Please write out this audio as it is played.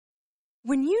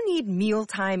When you need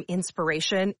mealtime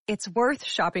inspiration, it's worth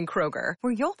shopping Kroger,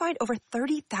 where you'll find over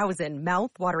 30,000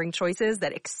 mouth-watering choices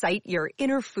that excite your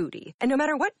inner foodie. And no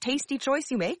matter what tasty choice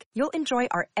you make, you'll enjoy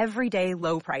our everyday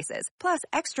low prices, plus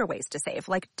extra ways to save,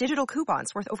 like digital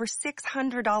coupons worth over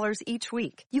 $600 each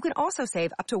week. You can also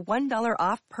save up to $1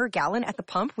 off per gallon at the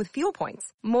pump with fuel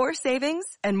points. More savings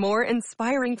and more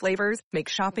inspiring flavors make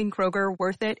shopping Kroger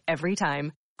worth it every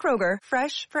time. Kroger,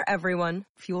 fresh for everyone.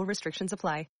 Fuel restrictions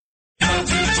apply. Cut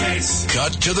to the chase.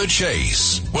 Cut to the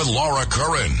chase with Laura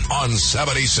Curran on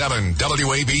 77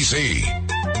 WABC.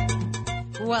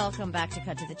 Welcome back to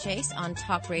Cut to the Chase on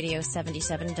Talk Radio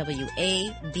 77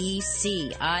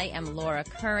 WABC. I am Laura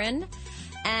Curran.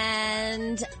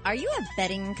 And are you a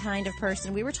betting kind of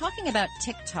person? We were talking about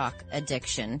TikTok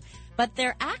addiction, but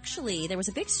there was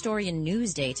a big story in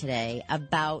Newsday today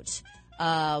about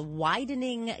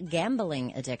widening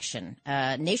gambling addiction.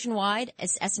 Nationwide,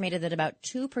 it's estimated that about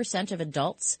 2% of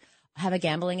adults have a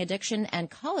gambling addiction, and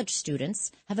college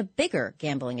students have a bigger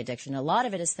gambling addiction. A lot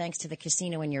of it is thanks to the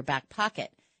casino in your back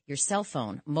pocket, your cell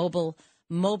phone,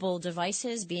 mobile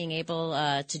devices, being able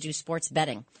to do sports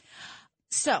betting.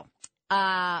 So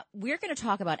we're going to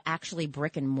talk about actually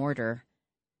brick and mortar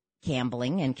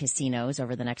gambling and casinos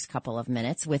over the next couple of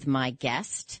minutes with my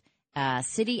guest,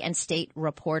 city and state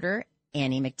reporter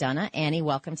Annie McDonough. Annie,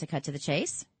 welcome to Cut to the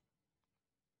Chase.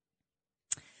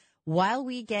 While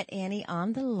we get Annie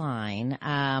on the line,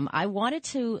 I wanted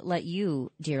to let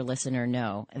you, dear listener,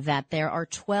 know that there are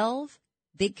 12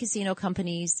 big casino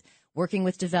companies working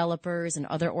with developers and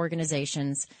other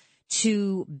organizations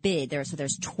to bid.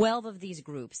 There's 12 of these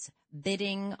groups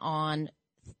bidding on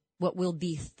what will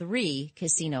be 3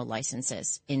 casino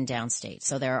licenses in downstate.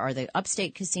 So there are the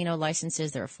upstate casino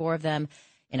licenses. There are 4 of them.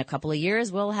 In a couple of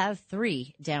years, we'll have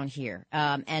 3 down here.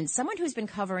 And someone who's been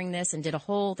covering this and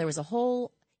there was a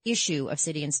whole issue of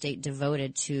city and state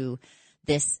devoted to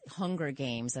this Hunger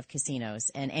Games of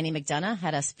casinos. And Annie McDonough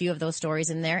had a few of those stories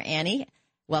in there. Annie,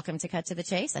 welcome to Cut to the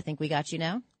Chase. I think we got you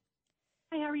now.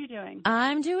 Hi, how are you doing?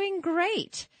 I'm doing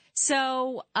great.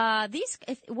 So these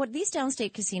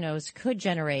downstate casinos could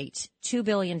generate $2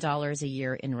 billion a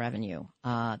year in revenue.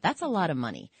 That's a lot of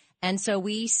money. And so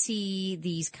we see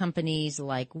these companies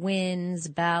like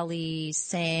Wynns, Bally's,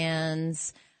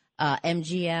 Sands,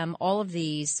 MGM, all of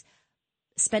these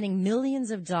spending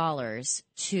millions of dollars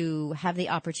to have the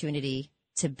opportunity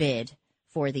to bid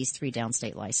for these 3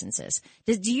 downstate licenses.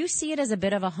 Do you see it as a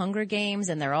bit of a Hunger Games,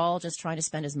 and they're all just trying to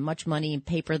spend as much money and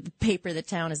paper the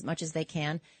town as much as they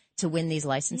can to win these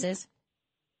licenses?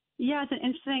 Yeah, it's an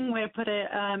interesting way to put it.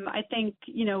 I think,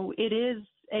 it is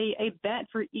a bet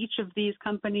for each of these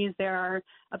companies. There are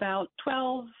about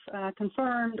 12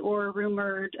 confirmed or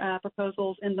rumored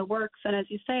proposals in the works. And as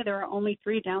you say, there are only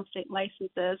 3 downstate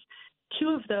licenses. 2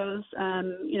 of those,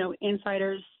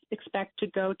 insiders expect to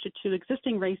go to 2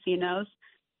 existing racinos.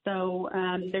 So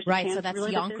there's right. A chance So that's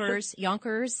really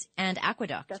Yonkers and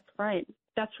Aqueduct.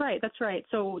 That's right.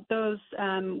 So those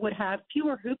would have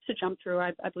fewer hoops to jump through,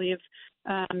 I believe,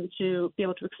 to be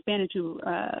able to expand into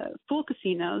full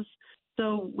casinos.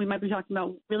 So we might be talking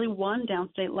about really one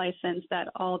downstate license that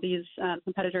all these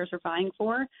competitors are vying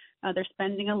for. They're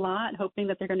spending a lot, hoping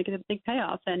that they're going to get a big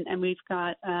payoff. And we've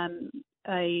got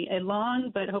a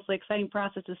long but hopefully exciting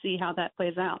process to see how that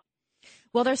plays out.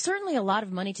 Well, there's certainly a lot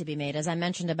of money to be made. As I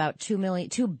mentioned, about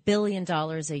 $2 billion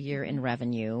a year in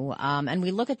revenue. And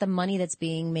we look at the money that's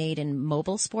being made in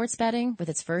mobile sports betting with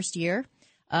its first year.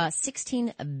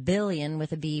 $16 billion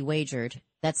with a B wagered.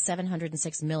 That's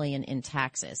 $706 million in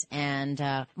taxes, and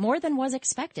more than was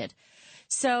expected.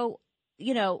 So,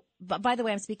 by the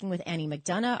way, I'm speaking with Annie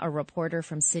McDonough, a reporter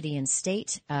from City and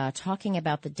State, talking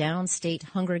about the downstate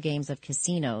Hunger Games of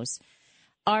casinos.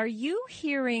 Are you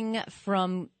hearing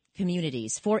from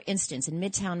communities? For instance, in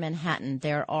Midtown Manhattan,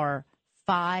 there are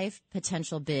 5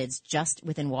 potential bids just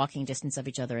within walking distance of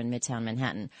each other in Midtown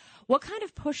Manhattan. What kind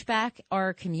of pushback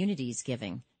are communities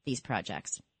giving these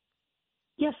projects?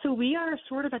 Yeah, so we are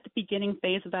sort of at the beginning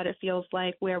phase of that, it feels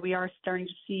like, where we are starting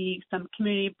to see some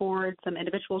community boards, some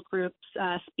individual groups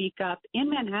speak up.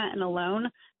 In Manhattan alone,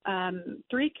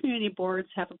 3 community boards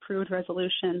have approved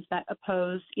resolutions that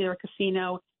oppose either a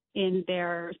casino in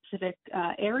their specific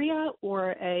area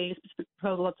or a specific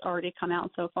proposal that's already come out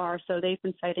so far. So they've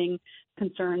been citing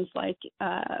concerns like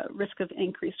risk of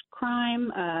increased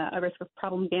crime, a risk of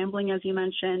problem gambling, as you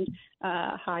mentioned,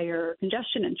 higher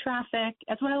congestion and traffic,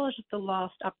 as well as just the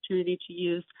lost opportunity to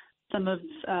use some of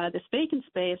this vacant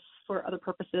space for other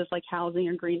purposes like housing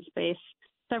or green space.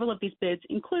 Several of these bids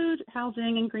include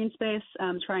housing and green space,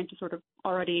 trying to sort of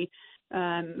already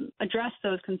address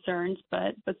those concerns,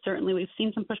 but certainly we've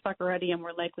seen some pushback already, and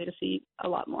we're likely to see a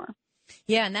lot more.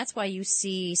 Yeah, and that's why you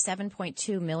see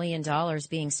 $7.2 million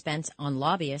being spent on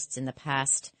lobbyists in the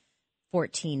past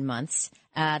 14 months.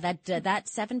 That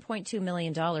 $7.2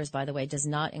 million, by the way, does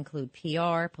not include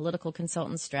PR, political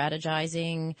consultants,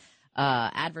 strategizing,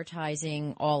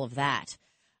 advertising, all of that.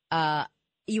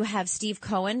 You have Steve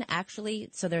Cohen, actually.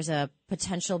 So there's a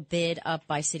potential bid up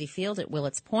by Citi Field at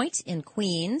Willets Point in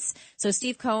Queens. So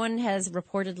Steve Cohen has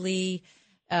reportedly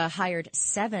hired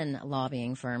 7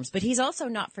 lobbying firms, but he's also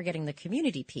not forgetting the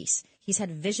community piece. He's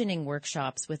had visioning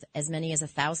workshops with as many as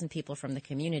 1,000 people from the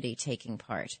community taking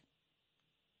part.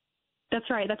 That's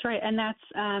right. And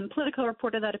that's Politico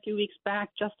reported that a few weeks back,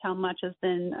 just how much has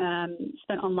been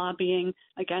spent on lobbying,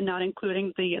 again, not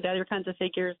including the other kinds of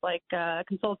figures like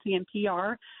consulting and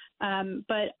PR.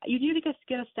 But you do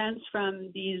get a sense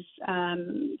from these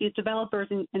developers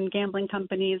and gambling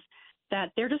companies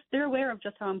that they're aware of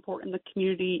just how important the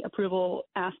community approval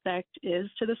aspect is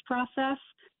to this process.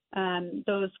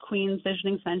 Those Queens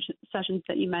visioning sessions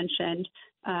that you mentioned,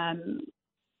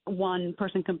 one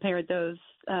person compared those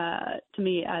to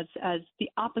me as the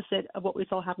opposite of what we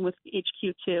saw happen with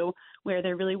HQ2, where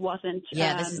there really wasn't.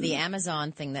 Yeah, this is the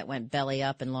Amazon thing that went belly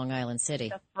up in Long Island City.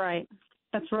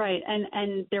 That's right.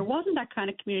 And there wasn't that kind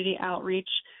of community outreach.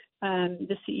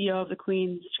 The CEO of the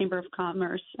Queens Chamber of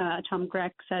Commerce, Tom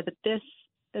Greck, said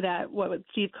that what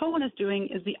Steve Cohen is doing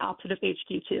is the opposite of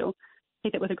HQ2.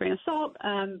 Take it with a grain of salt,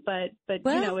 but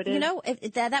well, it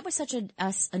is. That was such an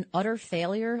utter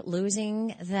failure,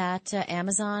 losing that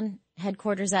Amazon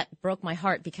headquarters. That broke my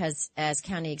heart because as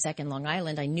county exec in Long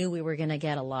Island, I knew we were going to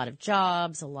get a lot of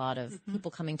jobs, a lot of people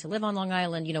coming to live on Long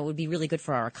Island. It would be really good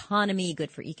for our economy,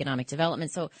 good for economic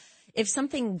development. So if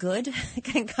something good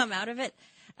can come out of it,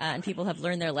 and people have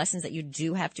learned their lessons that you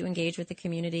do have to engage with the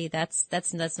community, that's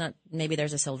not, maybe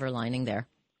there's a silver lining there.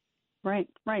 Right.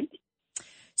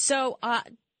 So,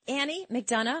 Annie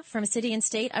McDonough from City and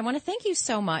State, I want to thank you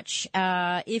so much.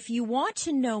 If you want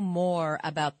to know more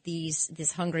about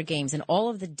this Hunger Games and all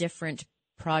of the different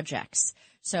projects,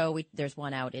 so there's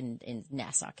one out in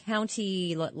Nassau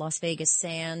County. Las Vegas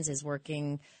Sands is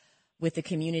working with the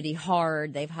community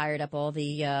hard. They've hired up all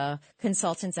the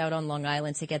consultants out on Long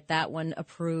Island to get that one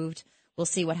approved. We'll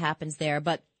see what happens there.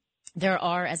 But there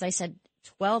are, as I said,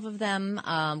 12 of them.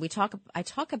 I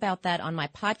talk about that on my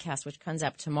podcast, which comes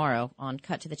out tomorrow on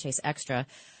Cut to the Chase Extra,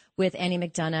 with Annie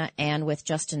McDonough and with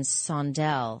Justin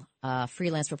Sondel, a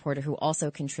freelance reporter who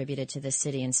also contributed to the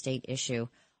City and State issue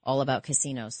all about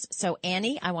casinos. So,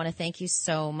 Annie, I want to thank you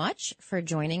so much for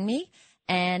joining me.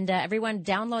 And everyone,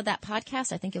 download that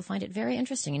podcast. I think you'll find it very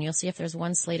interesting, and you'll see if there's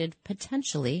one slated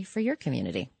potentially for your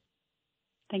community.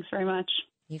 Thanks very much.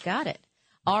 You got it.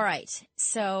 All right.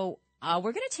 So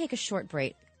we're going to take a short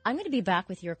break. I'm going to be back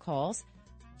with your calls.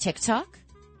 TikTok,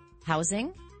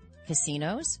 housing,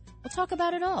 casinos. We'll talk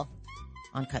about it all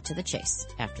on Cut to the Chase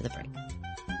after the break.